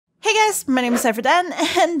guys, my name is Cypherden,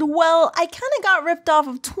 and well, I kinda got ripped off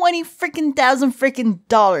of 20 freaking thousand freaking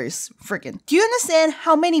dollars. Freaking. Do you understand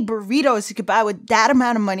how many burritos you could buy with that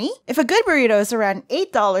amount of money? If a good burrito is around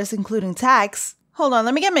 $8 including tax, hold on,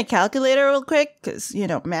 let me get my calculator real quick, cause, you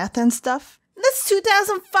know, math and stuff. That's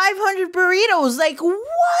 2,500 burritos, like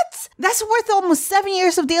what? That's worth almost 7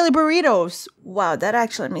 years of daily burritos. Wow, that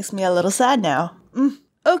actually makes me a little sad now.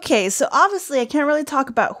 Okay, so obviously I can't really talk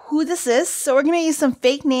about who this is, so we're gonna use some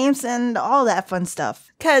fake names and all that fun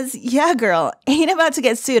stuff. Cause yeah girl, ain't about to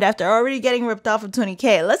get sued after already getting ripped off of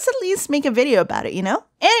 20K. Let's at least make a video about it, you know?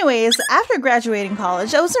 Anyways, after graduating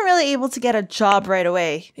college, I wasn't really able to get a job right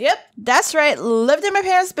away. Yep, that's right, lived in my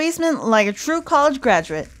parents' basement like a true college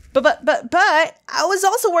graduate. But I was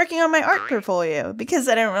also working on my art portfolio because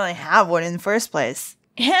I didn't really have one in the first place.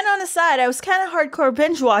 And on the side, I was kind of hardcore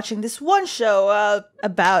binge watching this one show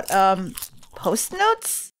about post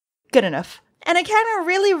notes. Good enough. And I kind of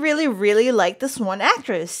really like this one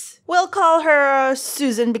actress. We'll call her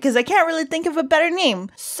Susan because I can't really think of a better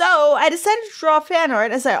name. So I decided to draw fan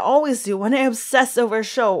art as I always do when I obsess over a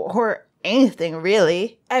show or anything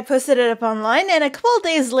really. I posted it up online and a couple of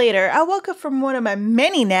days later, I woke up from one of my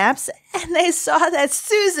many naps and I saw that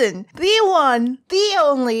Susan, the one, the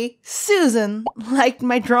only Susan, liked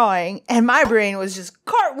my drawing and my brain was just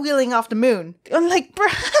cartwheeling off the moon. I'm like, bro,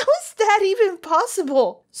 how is that even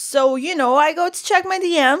possible? So, you know, I go to check my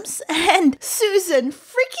DMs and Susan,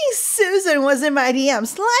 freaking Susan was in my DMs,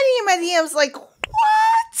 sliding in my DMs like,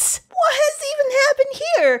 what? What has even happened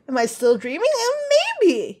here? Am I still dreaming?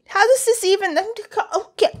 Maybe. How does this even?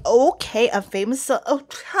 Okay, a famous. Oh,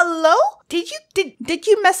 hello. Did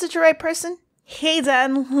you message the right person? Hey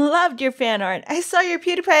Dan, loved your fan art. I saw your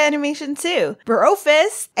PewDiePie animation too.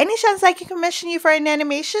 Brofist, any chance I can commission you for an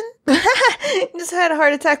animation? Just had a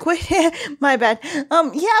heart attack. Wait, my bad.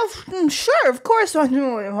 Yeah, sure, of course.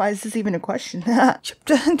 Why is this even a question?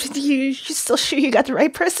 You still sure you got the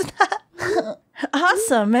right person?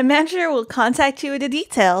 Awesome. My manager will contact you with the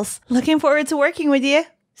details. Looking forward to working with you.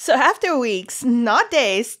 So after weeks, not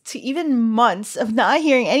days, to even months of not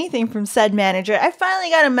hearing anything from said manager, I finally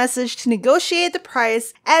got a message to negotiate the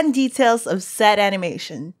price and details of said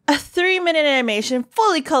animation. A 3-minute animation,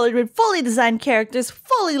 fully colored with fully designed characters,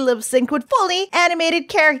 fully lip-synced with fully animated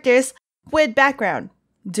characters with background.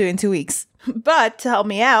 Due in 2 weeks. But to help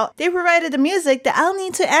me out, they provided the music that I'll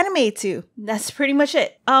need to animate to. That's pretty much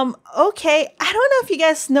it. Okay, I don't know if you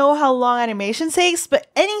guys know how long animation takes, but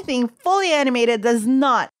anything fully animated does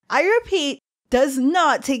not, I repeat, does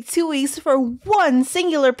not take 2 weeks for one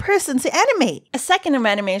singular person to animate. A second of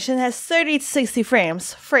animation has 30 to 60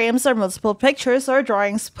 frames. Frames are multiple pictures or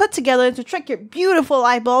drawings put together to trick your beautiful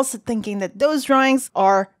eyeballs to thinking that those drawings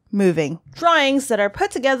are moving. Drawings that are put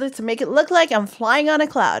together to make it look like I'm flying on a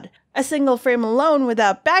cloud. A single frame alone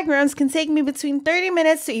without backgrounds can take me between 30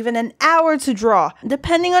 minutes to even an hour to draw,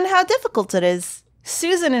 depending on how difficult it is.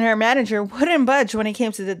 Susan and her manager wouldn't budge when it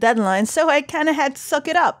came to the deadline, so I kinda had to suck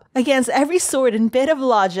it up. Against every sword and bit of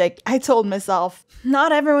logic, I told myself,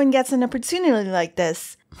 not everyone gets an opportunity like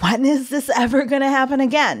this. When is this ever gonna happen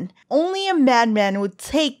again? Only a madman would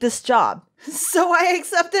take this job. So I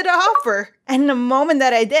accepted the offer. And the moment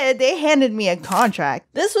that I did, they handed me a contract.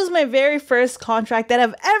 This was my very first contract that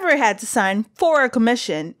I've ever had to sign for a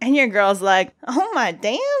commission. And your girl's like, oh my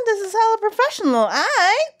damn, this is hella professional.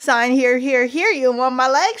 I sign here, you want my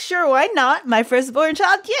leg? Sure, why not? My firstborn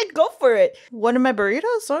child? Yeah, go for it. One of my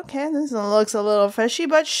burritos? Okay, this looks a little fishy,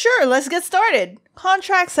 but sure, let's get started.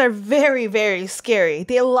 Contracts are very scary.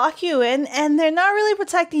 They lock you in and they're not really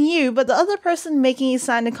protecting you, but the other person making you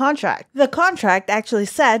sign the contract. The contract actually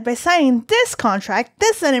said, by signing this contract,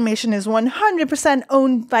 this animation is 100%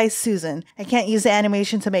 owned by Susan. I can't use the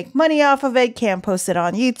animation to make money off of it, can't post it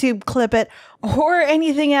on YouTube, clip it, or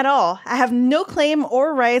anything at all. I have no claim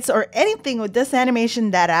or rights or anything with this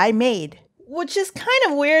animation that I made. Which is kind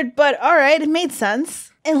of weird, but alright, it made sense.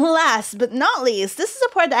 And last but not least, this is the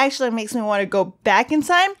part that actually makes me want to go back in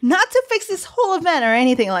time, not to fix this whole event or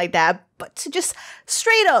anything like that, but to just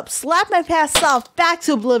straight up slap my past self back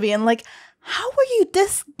to oblivion. Like, how were you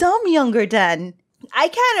this dumb younger then? I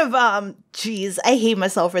kind of, geez, I hate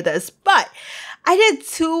myself for this, but I did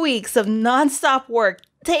 2 weeks of non-stop work,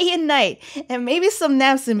 day and night, and maybe some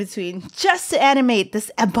naps in between, just to animate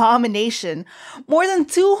this abomination. More than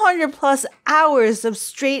 200 plus hours of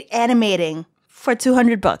straight animating. For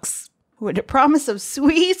 $200, with a promise of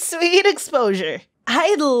sweet exposure.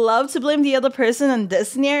 I'd love to blame the other person in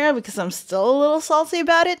this scenario because I'm still a little salty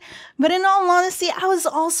about it, but in all honesty, I was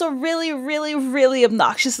also really, really, really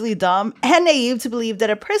obnoxiously dumb and naive to believe that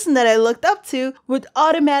a person that I looked up to would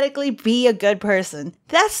automatically be a good person.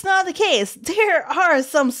 That's not the case. There are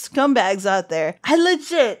some scumbags out there. I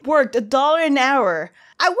legit worked $1 an hour.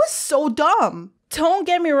 I was so dumb. Don't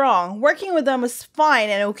get me wrong, working with them was fine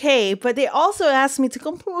and okay, but they also asked me to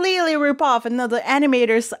completely rip off another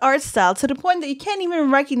animator's art style to the point that you can't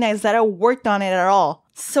even recognize that I worked on it at all.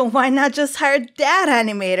 So why not just hire that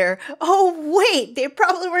animator? Oh wait, they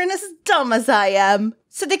probably weren't as dumb as I am.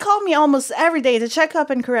 So they called me almost every day to check up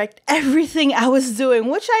and correct everything I was doing,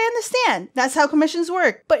 which I understand. That's how commissions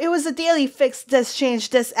work. But it was a daily fix this, change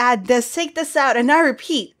this, add this, take this out, and I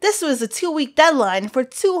repeat, this was a 2-week deadline for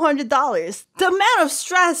 $200. The amount of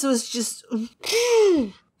stress was just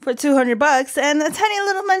for $200 and a tiny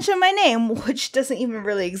little mention of my name, which doesn't even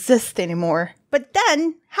really exist anymore. But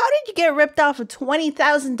then, how did you get ripped off of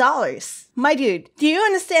 $20,000? My dude, do you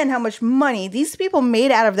understand how much money these people made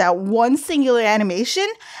out of that one singular animation?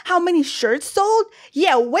 How many shirts sold?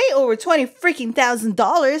 Yeah, way over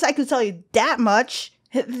 $20,000. I could tell you that much.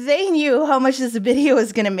 They knew how much this video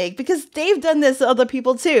was gonna make because they've done this to other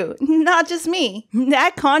people too, not just me.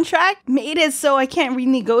 That contract made it so I can't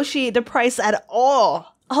renegotiate the price at all.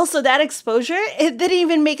 Also, that exposure, it didn't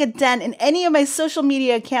even make a dent in any of my social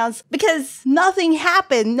media accounts because nothing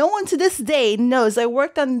happened. No one to this day knows I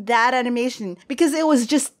worked on that animation because it was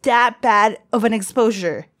just that bad of an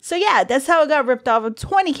exposure. So yeah, that's how I got ripped off of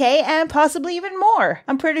 $20K and possibly even more.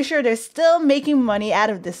 I'm pretty sure they're still making money out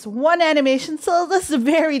of this one animation till this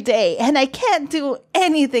very day, and I can't do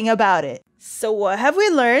anything about it. So what have we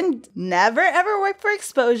learned? Never ever work for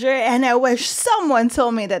exposure, and I wish someone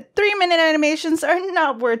told me that 3-minute animations are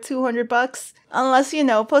not worth $200. Unless, you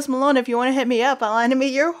know, Post Malone, if you want to hit me up, I'll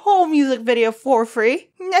animate your whole music video for free.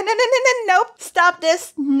 Nope, stop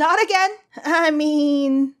this, not again. I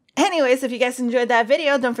mean... Anyways, if you guys enjoyed that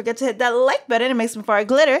video, don't forget to hit that like button, it makes my fire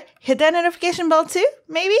glitter. Hit that notification bell too,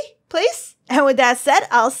 maybe, please? And with that said,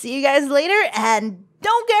 I'll see you guys later, and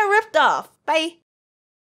don't get ripped off. Bye.